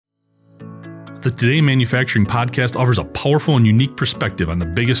The Today Manufacturing podcast offers a powerful and unique perspective on the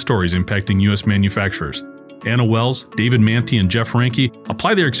biggest stories impacting U.S. manufacturers. Anna Wells, David Mantey, and Jeff Ranke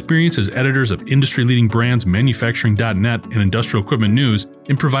apply their experience as editors of industry-leading brands Manufacturing.net and Industrial Equipment News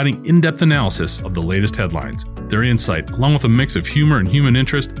in providing in-depth analysis of the latest headlines. Their insight, along with a mix of humor and human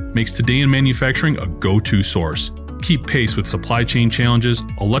interest, makes Today in Manufacturing a go-to source. Keep pace with supply chain challenges,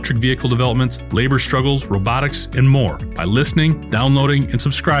 electric vehicle developments, labor struggles, robotics, and more by listening, downloading, and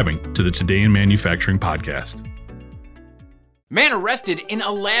subscribing to the Today in Manufacturing podcast. Man arrested in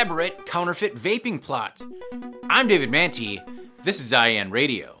elaborate counterfeit vaping plot. I'm David Mantey. This is IAN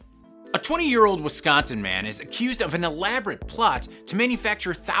Radio. A 20-year-old Wisconsin man is accused of an elaborate plot to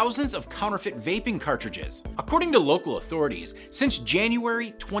manufacture thousands of counterfeit vaping cartridges. According to local authorities, since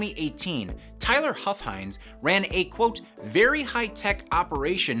January 2018, Tyler Huffhines ran a, quote, very high-tech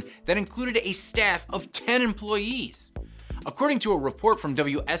operation that included a staff of 10 employees. According to a report from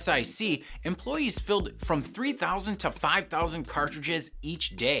WSIC, employees filled from 3,000 to 5,000 cartridges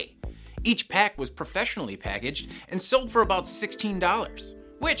each day. Each pack was professionally packaged and sold for about $16.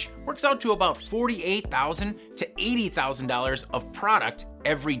 Which works out to about $48,000 to $80,000 of product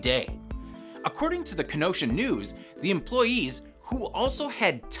every day. According to the Kenosha News, the employees, who also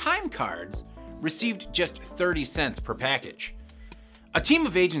had time cards, received just 30 cents per package. A team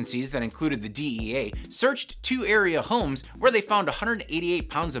of agencies that included the DEA searched 2 area homes where they found 188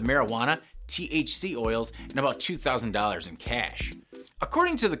 pounds of marijuana, THC oils, and about $2,000 in cash.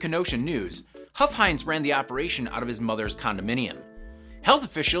 According to the Kenosha News, Huffhines ran the operation out of his mother's condominium. Health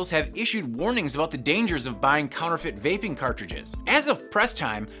officials have issued warnings about the dangers of buying counterfeit vaping cartridges. As of press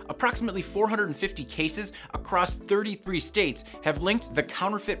time, approximately 450 cases across 33 states have linked the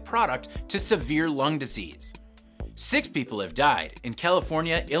counterfeit product to severe lung disease. 6 people have died in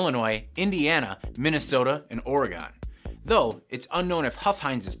California, Illinois, Indiana, Minnesota, and Oregon, though it's unknown if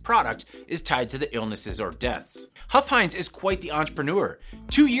Huffhines' product is tied to the illnesses or deaths. Huffhines is quite the entrepreneur.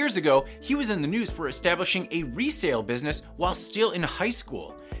 2 years ago, he was in the news for establishing a resale business while still in high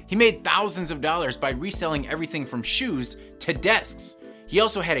school. He made thousands of dollars by reselling everything from shoes to desks. He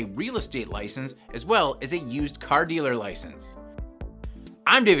also had a real estate license as well as a used car dealer license.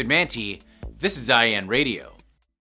 I'm David Mantey. This is IAN Radio.